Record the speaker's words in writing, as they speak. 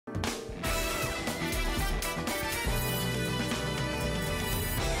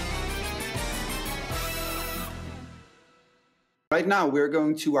Right now, we're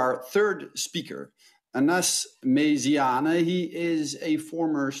going to our third speaker, Anass Meziane. He is a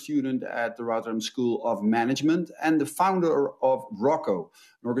former student at the Rotterdam School of Management and the founder of Rocco,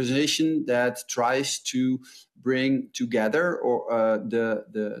 an organization that tries to bring together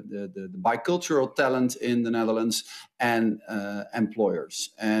the bicultural talent in the Netherlands and employers.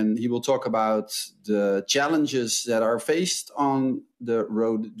 And he will talk about the challenges that are faced on the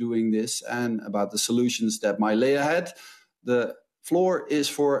road doing this and about the solutions that might lay ahead. The floor is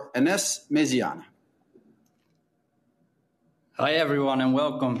for Anass Meziane. Hi everyone and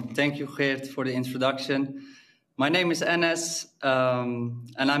welcome. Thank you, Geert, for the introduction. My name is Anass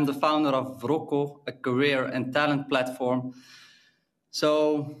and I'm the founder of Rocco, a career and talent platform.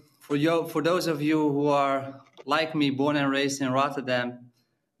 So for those of you who are like me, born and raised in Rotterdam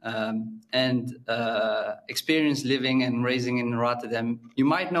and experienced living and raising in Rotterdam, you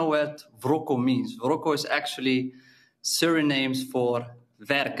might know what Rocco means. Rocco is actually Surinames for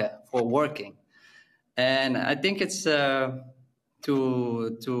werken, for working. And I think it's it's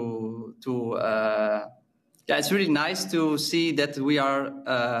really nice to see that we are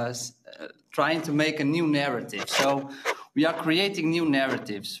trying to make a new narrative. So we are creating new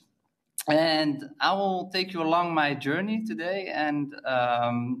narratives. And I will take you along my journey today. And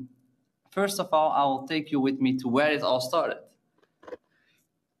first of all, I will take you with me to where it all started.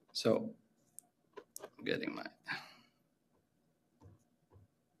 So I'm getting my...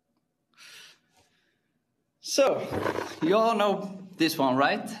 So, you all know this one,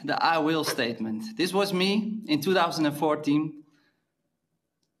 right? The I will statement. This was me in 2014,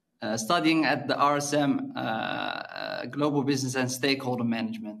 studying at the RSM, Global Business and Stakeholder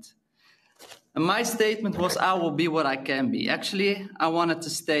Management. And my statement was, I will be what I can be. Actually, I wanted to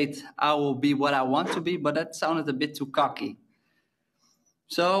state, I will be what I want to be, but that sounded a bit too cocky.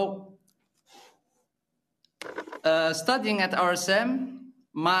 So, studying at RSM,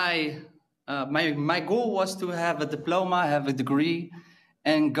 my goal was to have a diploma, have a degree,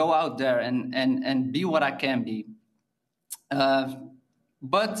 and go out there and be what I can be.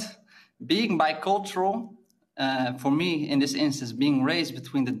 But being bicultural, for me, in this instance, being raised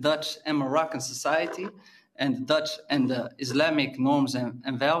between the Dutch and Moroccan society, and the Dutch and the Islamic norms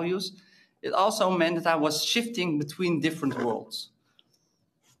and values, it also meant that I was shifting between different worlds.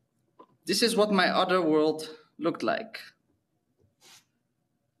 This is what my other world looked like.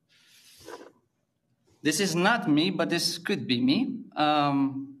 This is not me, but this could be me.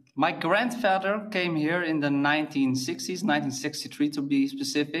 My grandfather came here in the 1960s, 1963 to be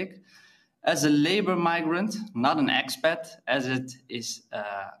specific, as a labor migrant, not an expat as it is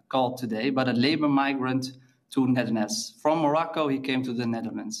called today, but a labor migrant to Netherlands. From Morocco, he came to the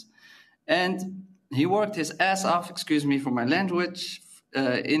Netherlands. And he worked his ass off, excuse me for my language,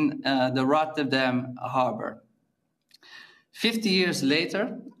 in the Rotterdam harbor. 50 years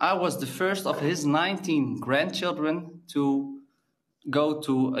later, I was the first of his 19 grandchildren to go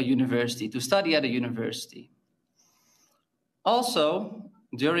to a university, to study at a university. Also,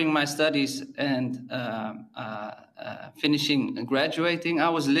 during my studies and finishing and graduating, I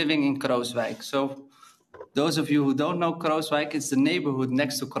was living in Krooswijk. So those of you who don't know Krooswijk, it's the neighborhood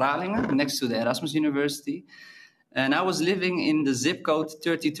next to Kralingen, next to the Erasmus University. And I was living in the zip code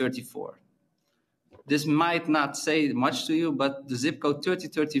 3034. This might not say much to you, but the zip code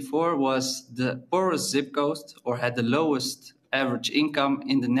 3034 was the poorest zip code or had the lowest average income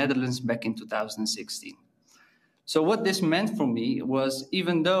in the Netherlands back in 2016. So what this meant for me was,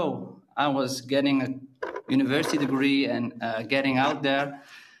 even though I was getting a university degree and getting out there,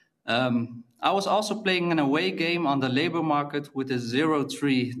 I was also playing an away game on the labor market with a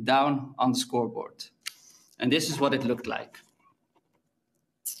 0-3 down on the scoreboard. And this is what it looked like.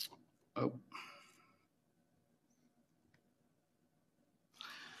 Oh.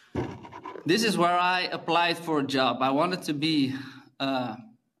 This is where I applied for a job. I wanted to be a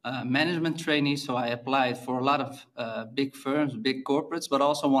management trainee, so I applied for a lot of big firms, big corporates, but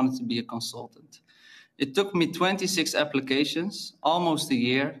also wanted to be a consultant. It took me 26 applications, almost a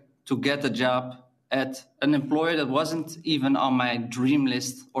year, to get a job at an employer that wasn't even on my dream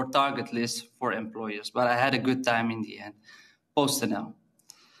list or target list for employers, but I had a good time in the end, PostNL.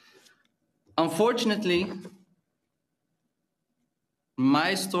 Unfortunately,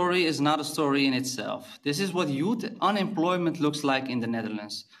 my story is not a story in itself. This is what youth unemployment looks like in the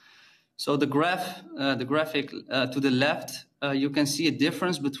Netherlands. So the graphic to the left, you can see a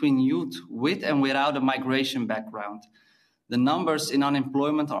difference between youth with and without a migration background. The numbers in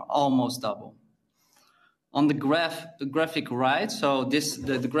unemployment are almost double. On the graphic right, so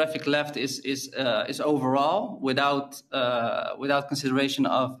the graphic left is overall without consideration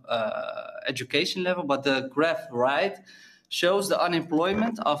of education level, but the graph right shows the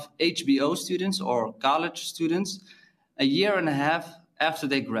unemployment of HBO students or college students a year and a half after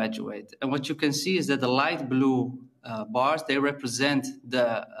they graduate. And what you can see is that the light blue bars, they represent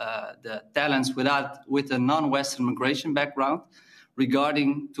the talents with a non-Western migration background,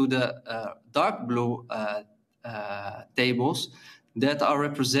 regarding to the dark blue tables that are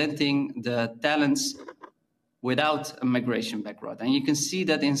representing the talents without a migration background. And you can see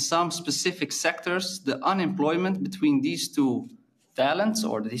that in some specific sectors, the unemployment between these two talents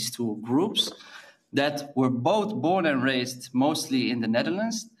or these two groups that were both born and raised mostly in the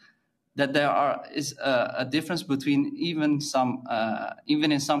Netherlands, that there is a difference between even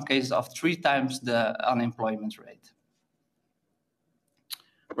in some cases of 3 times the unemployment rate.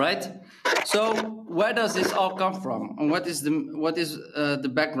 Right? So where does this all come from? And what is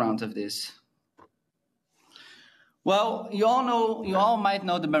the background of this? Well, you all might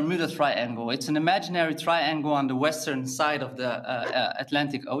know the Bermuda Triangle. It's an imaginary triangle on the western side of the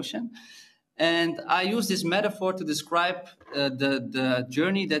Atlantic Ocean. And I use this metaphor to describe the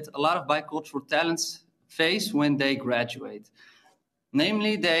journey that a lot of bicultural talents face when they graduate.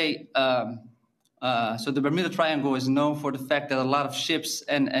 Namely, so the Bermuda Triangle is known for the fact that a lot of ships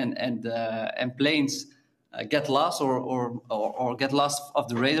and planes get lost or get lost of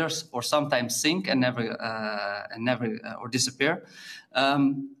the radars, or sometimes sink and never or disappear.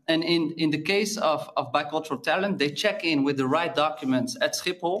 And in the case of bicultural talent, they check in with the right documents at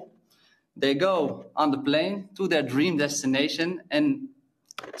Schiphol. They go on the plane to their dream destination, and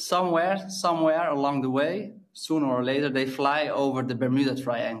somewhere along the way, sooner or later, they fly over the Bermuda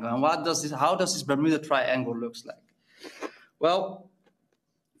Triangle. And how does this Bermuda Triangle looks like? Well,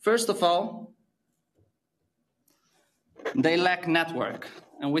 first of all, they lack network.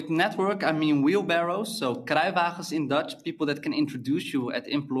 And with network, I mean wheelbarrows, so kruiwagens in Dutch, people that can introduce you at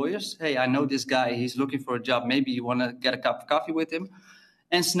employers. Hey, I know this guy, he's looking for a job. Maybe you want to get a cup of coffee with him.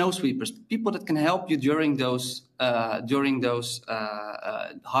 And snow sweepers, people that can help you during those hard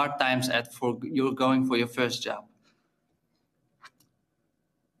times you're going for your first job.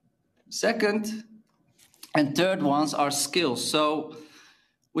 Second and third ones are skills. So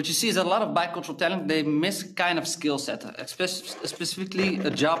what you see is that a lot of bicultural talent, they miss kind of skill set, specifically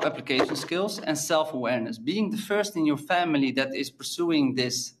job application skills and self-awareness. Being the first in your family that is pursuing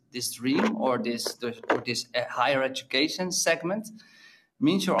this dream or this higher education segment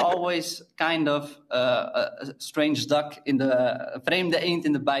means you're always kind of a strange duck in the vreemde eend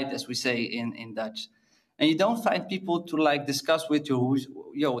in the bijt, as we say in Dutch. And you don't find people to like discuss with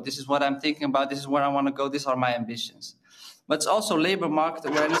you, this is what I'm thinking about, this is where I want to go, these are my ambitions. But it's also labor market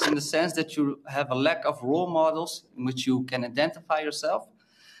awareness in the sense that you have a lack of role models in which you can identify yourself,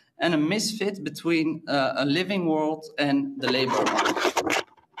 and a misfit between a living world and the labor market.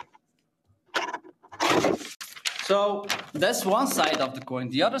 So that's one side of the coin.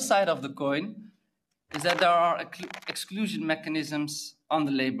 The other side of the coin is that there are exclusion mechanisms on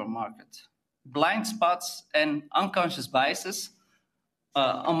the labor market, blind spots and unconscious biases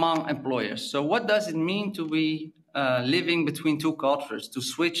among employers. So what does it mean to be living between two cultures, to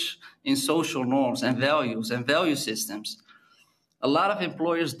switch in social norms and value systems? A lot of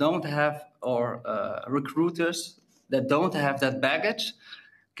employers don't have, or recruiters that don't have that baggage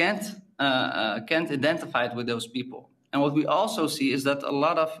can't identify it with those people. And what we also see is that a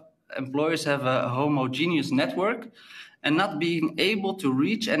lot of employers have a homogeneous network and not being able to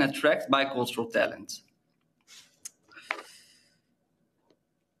reach and attract bicultural talent.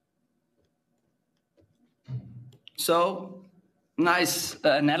 So, nice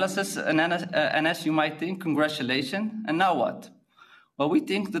analysis, Anass, you might think, congratulations. And now what? Well, we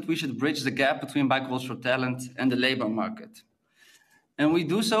think that we should bridge the gap between bicultural talent and the labor market. And we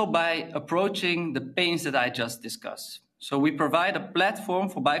do so by approaching the pains that I just discussed. So we provide a platform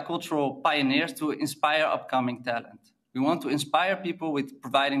for bicultural pioneers to inspire upcoming talent. We want to inspire people with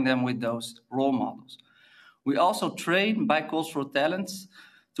providing them with those role models. We also train bicultural talents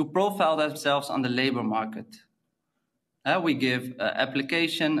to profile themselves on the labor market. We give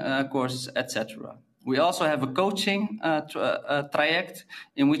application courses, etc. We also have a coaching tract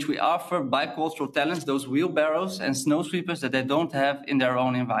in which we offer bicultural talents those wheelbarrows and snow sweepers that they don't have in their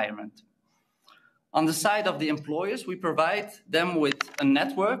own environment. On the side of the employers, we provide them with a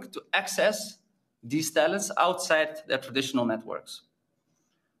network to access these talents outside their traditional networks.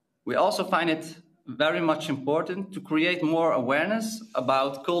 We also find it very much important to create more awareness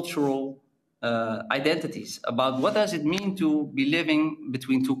about cultural identities, about what does it mean to be living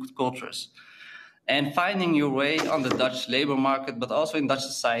between two cultures, and finding your way on the Dutch labor market, but also in Dutch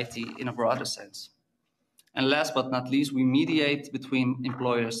society in a broader sense. And last but not least, we mediate between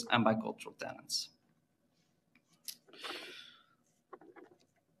employers and bicultural talents.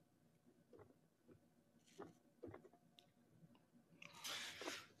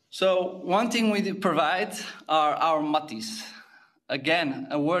 So one thing we do provide are our matties. Again,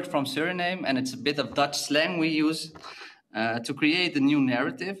 a word from Suriname, and it's a bit of Dutch slang we use to create a new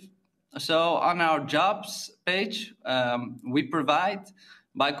narrative. So on our jobs page, we provide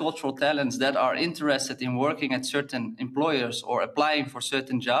bicultural talents that are interested in working at certain employers or applying for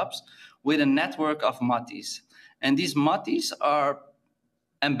certain jobs with a network of matties. And these matties are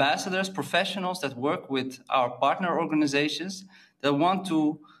ambassadors, professionals that work with our partner organizations that want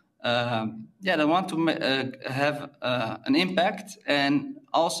to have an impact and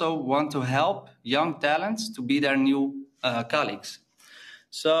also want to help young talents to be their new colleagues.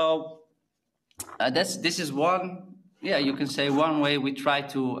 So this is one, you can say one way we try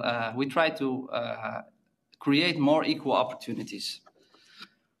to create more equal opportunities.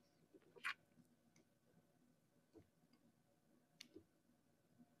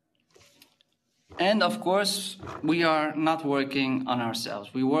 And of course, we are not working on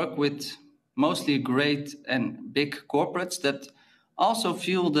ourselves. We work with mostly great and big corporates that also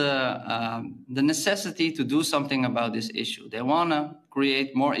feel the necessity to do something about this issue. They want to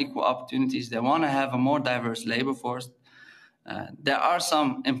create more equal opportunities. They want to have a more diverse labor force. There are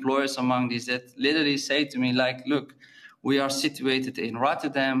some employers among these that literally say to me, like, look, we are situated in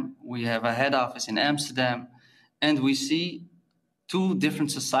Rotterdam. We have a head office in Amsterdam. And we see two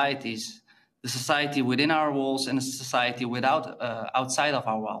different societies. The society within our walls and the society outside of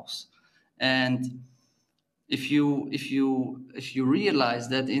our walls. And if you realize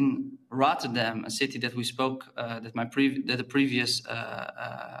that in Rotterdam, a city that we spoke, that the previous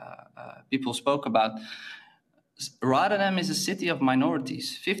people spoke about, Rotterdam is a city of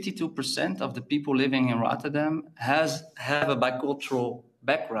minorities. 52% of the people living in Rotterdam have a bicultural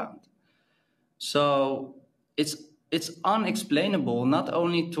background. So it's unexplainable, not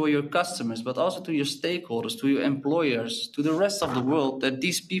only to your customers, but also to your stakeholders, to your employers, to the rest of the world, that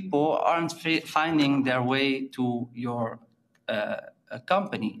these people aren't finding their way to your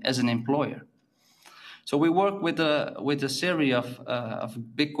company as an employer. So we work with a series of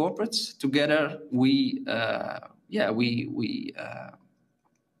big corporates. Together, we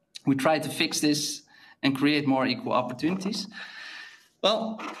try to fix this and create more equal opportunities.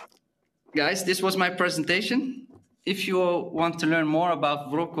 Well, guys, this was my presentation. If you want to learn more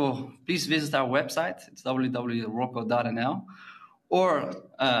about Vroko, please visit our website. It's www.vroko.nl, or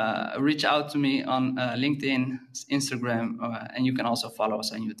reach out to me on LinkedIn, Instagram, and you can also follow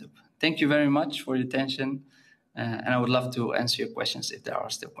us on YouTube. Thank you very much for your attention, and I would love to answer your questions if there are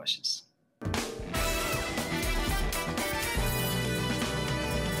still questions.